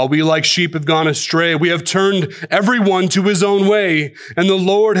 All we like sheep have gone astray. We have turned everyone to his own way, and the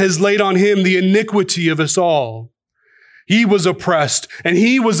Lord has laid on him the iniquity of us all. He was oppressed, and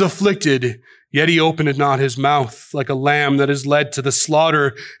he was afflicted, yet he opened not his mouth. Like a lamb that is led to the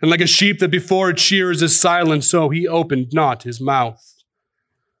slaughter, and like a sheep that before its shearers is silent, so he opened not his mouth.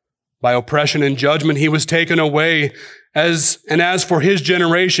 By oppression and judgment he was taken away. As for his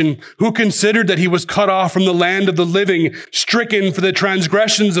generation, who considered that he was cut off from the land of the living, stricken for the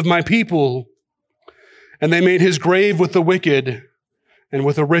transgressions of my people. And they made his grave with the wicked, and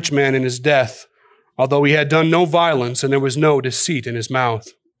with a rich man in his death, although he had done no violence, and there was no deceit in his mouth.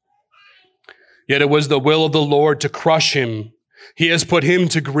 Yet it was the will of the Lord to crush him. He has put him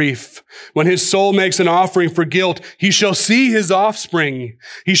to grief. When his soul makes an offering for guilt, he shall see his offspring.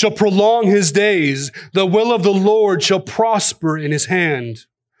 He shall prolong his days. The will of the Lord shall prosper in his hand.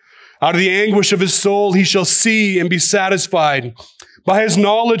 Out of the anguish of his soul he shall see and be satisfied. By his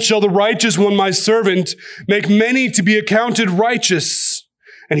knowledge shall the righteous one, my servant, make many to be accounted righteous,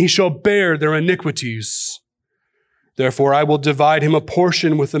 and he shall bear their iniquities. Therefore I will divide him a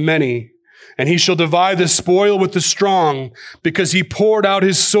portion with the many, and he shall divide the spoil with the strong, because he poured out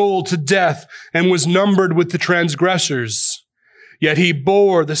his soul to death and was numbered with the transgressors. Yet he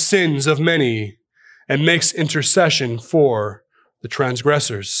bore the sins of many and makes intercession for the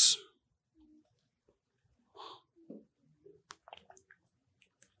transgressors.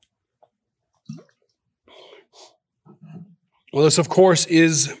 Well, this, of course,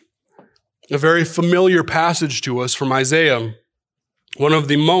 is a very familiar passage to us from Isaiah, one of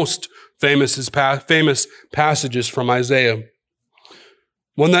the most famous passages from Isaiah,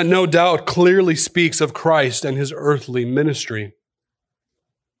 one that no doubt clearly speaks of Christ and his earthly ministry.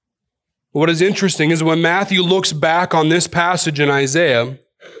 What is interesting is when Matthew looks back on this passage in Isaiah,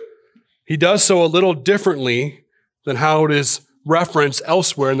 he does so a little differently than how it is referenced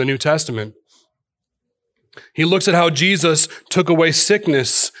elsewhere in the New Testament. He looks at how Jesus took away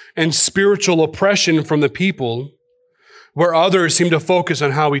sickness and spiritual oppression from the people, where others seem to focus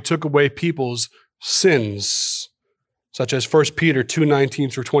on how he took away people's sins, such as 1 Peter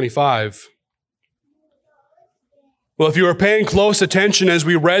 2:19 through 25. Well, if you were paying close attention as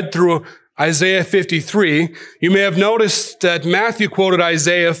we read through Isaiah 53, you may have noticed that Matthew quoted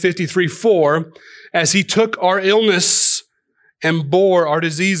Isaiah 53:4 as he took our illness and bore our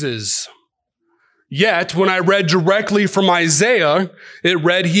diseases. Yet, when I read directly from Isaiah, it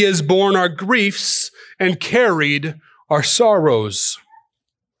read, he has borne our griefs and carried our sorrows.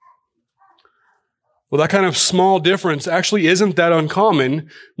 Well, that kind of small difference actually isn't that uncommon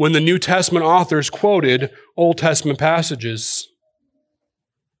when the New Testament authors quoted Old Testament passages.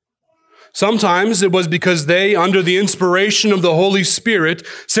 Sometimes it was because they, under the inspiration of the Holy Spirit,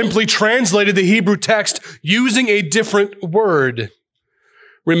 simply translated the Hebrew text using a different word.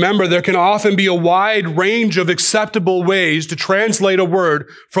 Remember, there can often be a wide range of acceptable ways to translate a word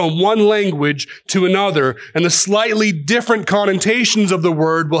from one language to another, and the slightly different connotations of the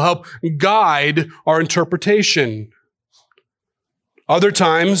word will help guide our interpretation. Other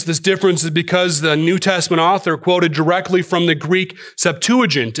times, this difference is because the New Testament author quoted directly from the Greek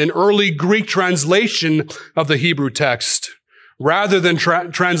Septuagint, an early Greek translation of the Hebrew text, rather than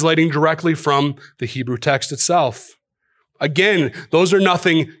translating directly from the Hebrew text itself. Again, those are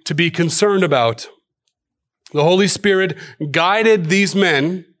nothing to be concerned about. The Holy Spirit guided these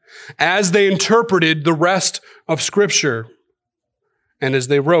men as they interpreted the rest of Scripture and as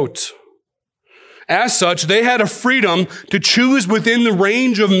they wrote. As such, they had a freedom to choose within the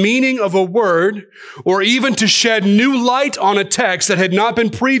range of meaning of a word, or even to shed new light on a text that had not been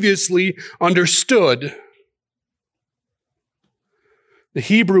previously understood. The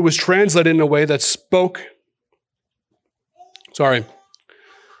Hebrew was translated in a way that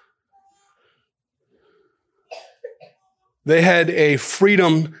They had a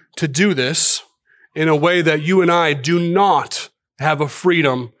freedom to do this in a way that you and I do not have a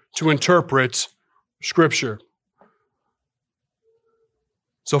freedom to interpret Scripture.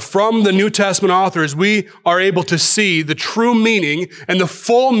 So from the New Testament authors, we are able to see the true meaning and the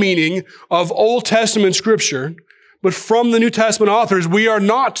full meaning of Old Testament Scripture. But from the New Testament authors, we are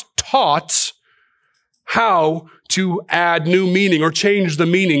not taught how to add new meaning or change the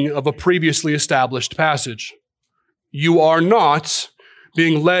meaning of a previously established passage. You are not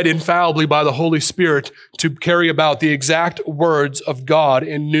being led infallibly by the Holy Spirit to carry about the exact words of God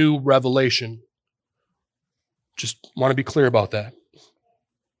in new revelation. Just want to be clear about that.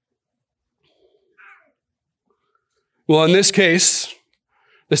 Well, in this case,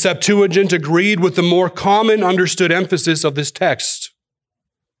 the Septuagint agreed with the more common understood emphasis of this text.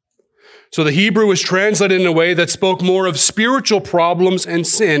 So the Hebrew was translated in a way that spoke more of spiritual problems and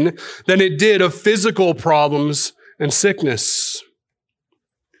sin than it did of physical problems and sickness.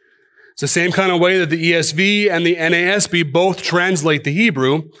 It's the same kind of way that the ESV and the NASB both translate the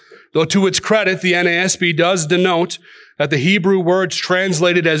Hebrew, though to its credit, the NASB does denote that the Hebrew words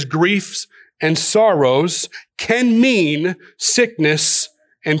translated as griefs and sorrows can mean sickness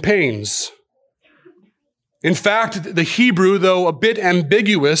and pains. In fact, the Hebrew, though a bit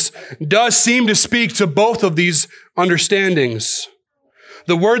ambiguous, does seem to speak to both of these understandings.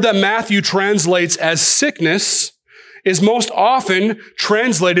 The word that Matthew translates as sickness is most often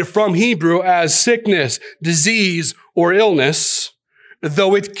translated from Hebrew as sickness, disease, or illness,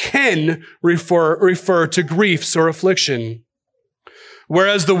 though it can refer to griefs or affliction.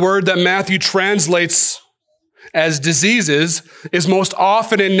 Whereas the word that Matthew translates as diseases is most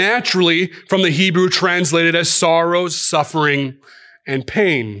often and naturally from the Hebrew translated as sorrows, suffering, and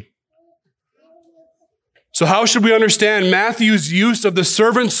pain. So how should we understand Matthew's use of the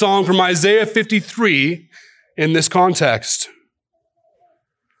servant song from Isaiah 53 in this context?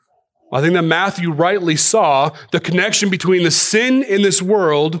 I think that Matthew rightly saw the connection between the sin in this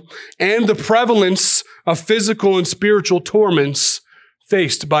world and the prevalence of physical and spiritual torments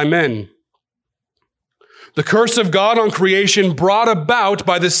faced by men. The curse of God on creation brought about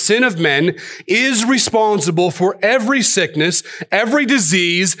by the sin of men is responsible for every sickness, every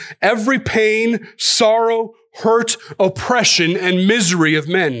disease, every pain, sorrow, hurt, oppression, and misery of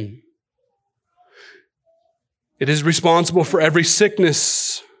men. It is responsible for every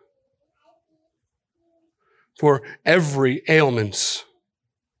sickness, for every ailment.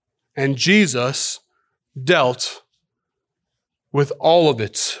 And Jesus dealt with all of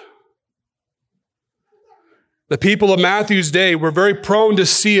it. The people of Matthew's day were very prone to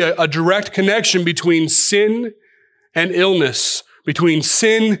see a direct connection between sin and illness, between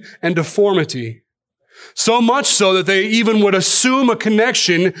sin and deformity. So much so that they even would assume a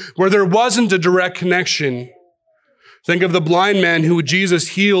connection where there wasn't a direct connection. Think of the blind man who Jesus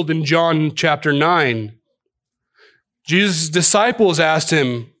healed in John chapter 9. Jesus' disciples asked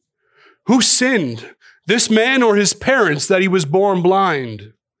him, "Who sinned, this man or his parents, that he was born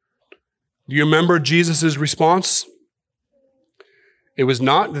blind?" Do you remember Jesus' response? It was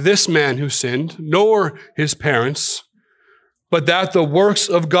not this man who sinned, nor his parents, but that the works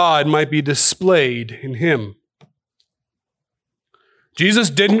of God might be displayed in him. Jesus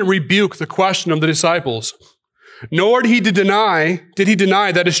didn't rebuke the question of the disciples, nor did he deny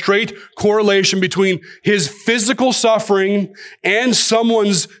that a straight correlation between his physical suffering and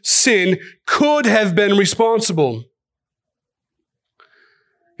someone's sin could have been responsible.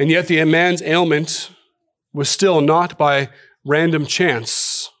 And yet the man's ailment was still not by random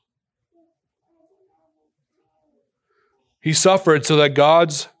chance. He suffered so that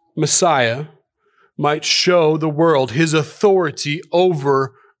God's Messiah might show the world his authority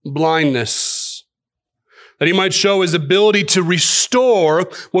over blindness, that he might show his ability to restore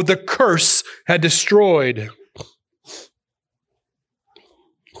what the curse had destroyed.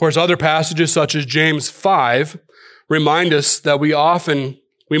 Of course, other passages such as James 5 remind us that we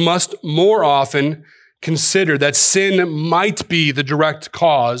must more often consider that sin might be the direct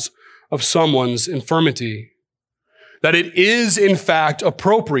cause of someone's infirmity, that it is in fact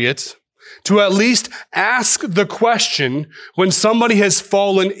appropriate to at least ask the question when somebody has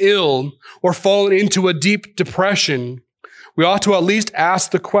fallen ill or fallen into a deep depression. We ought to at least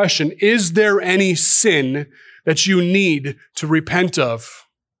ask the question, is there any sin that you need to repent of?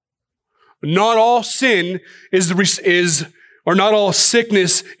 Not all sin not all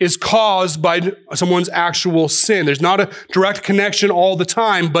sickness is caused by someone's actual sin. There's not a direct connection all the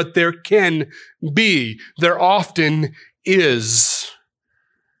time, but there can be. There often is.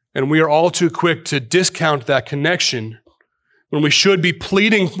 And we are all too quick to discount that connection when we should be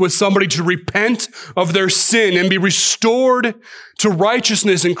pleading with somebody to repent of their sin and be restored to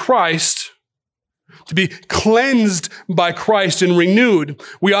righteousness in Christ, to be cleansed by Christ and renewed.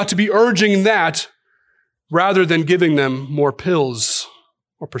 We ought to be urging that rather than giving them more pills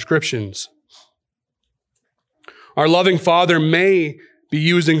or prescriptions. Our loving Father may be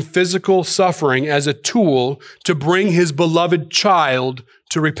using physical suffering as a tool to bring his beloved child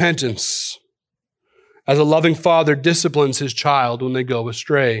to repentance, as a loving father disciplines his child when they go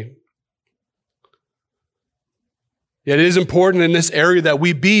astray. Yet it is important in this area that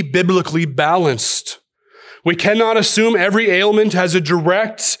we be biblically balanced. We cannot assume every ailment has a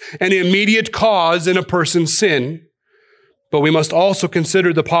direct and immediate cause in a person's sin, but we must also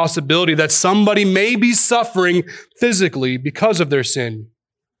consider the possibility that somebody may be suffering physically because of their sin.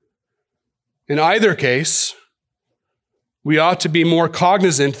 In either case, we ought to be more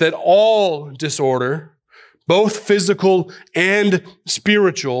cognizant that all disorder, both physical and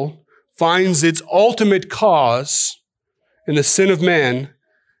spiritual, finds its ultimate cause in the sin of man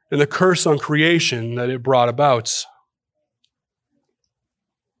and the curse on creation that it brought about.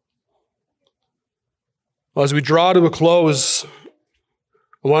 Well, as we draw to a close,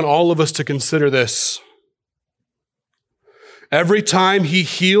 I want all of us to consider this. Every time he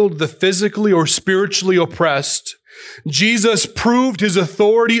healed the physically or spiritually oppressed, Jesus proved his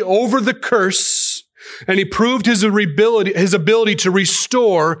authority over the curse, and he proved his ability to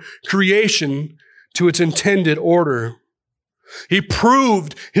restore creation to its intended order. He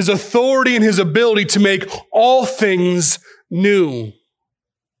proved his authority and his ability to make all things new.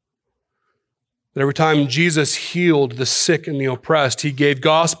 That every time Jesus healed the sick and the oppressed, he gave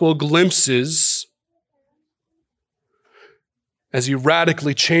gospel glimpses as he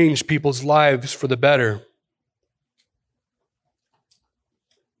radically changed people's lives for the better.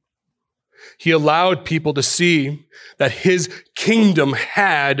 He allowed people to see that his kingdom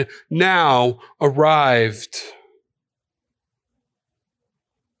had now arrived.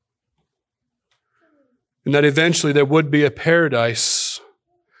 And that eventually there would be a paradise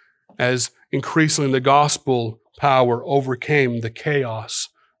as increasingly the gospel power overcame the chaos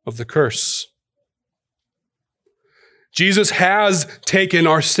of the curse. Jesus has taken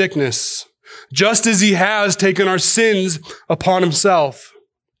our sickness, just as he has taken our sins upon himself.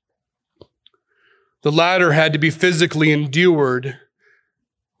 The latter had to be physically endured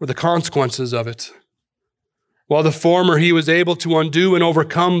for the consequences of it, while the former he was able to undo and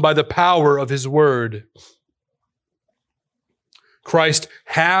overcome by the power of his word. Christ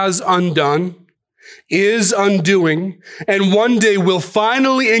has undone, is undoing, and one day will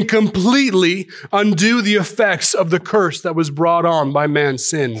finally and completely undo the effects of the curse that was brought on by man's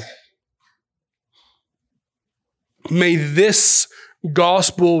sin. May this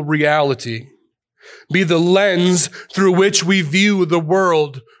gospel reality be the lens through which we view the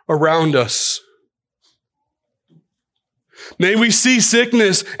world around us. May we see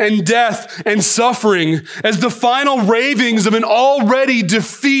sickness and death and suffering as the final ravings of an already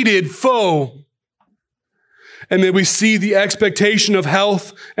defeated foe. And may we see the expectation of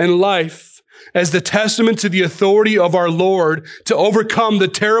health and life as the testament to the authority of our Lord to overcome the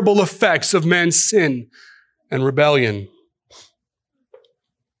terrible effects of man's sin and rebellion.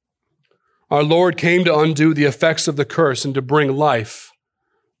 Our Lord came to undo the effects of the curse and to bring life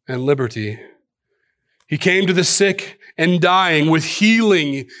and liberty. He came to the sick and dying with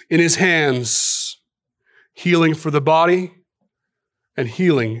healing in his hands, healing for the body and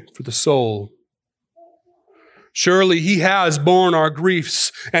healing for the soul. Surely he has borne our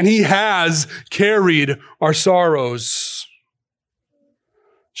griefs and he has carried our sorrows.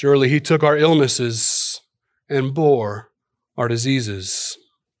 Surely he took our illnesses and bore our diseases.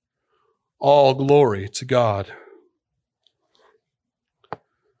 All glory to God.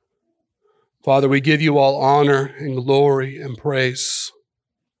 Father, we give you all honor and glory and praise.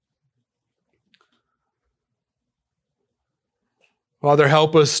 Father,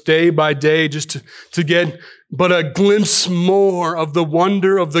 help us day by day just to get but a glimpse more of the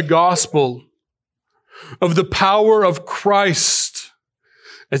wonder of the gospel, of the power of Christ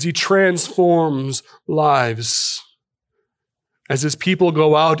as he transforms lives, as his people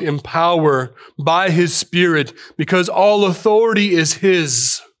go out in power by his Spirit, because all authority is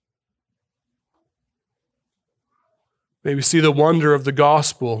his. May we see the wonder of the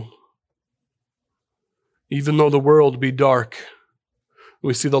gospel, even though the world be dark.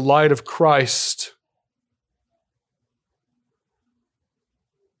 We see the light of Christ.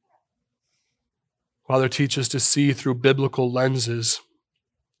 Father, teach us to see through biblical lenses.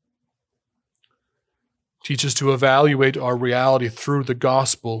 Teach us to evaluate our reality through the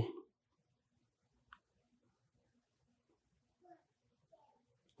gospel.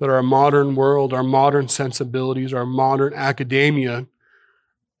 That our modern world, our modern sensibilities, our modern academia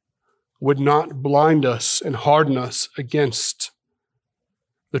would not blind us and harden us against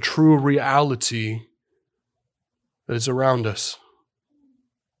the true reality that is around us.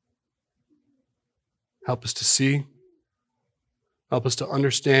 Help us to see. Help us to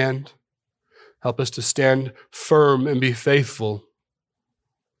understand. Help us to stand firm and be faithful,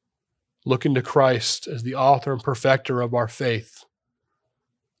 looking to Christ as the author and perfecter of our faith,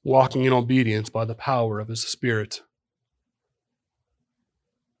 walking in obedience by the power of his Spirit,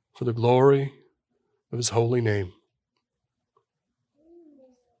 for the glory of his holy name.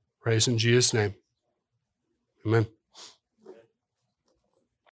 Praise in Jesus' name. Amen.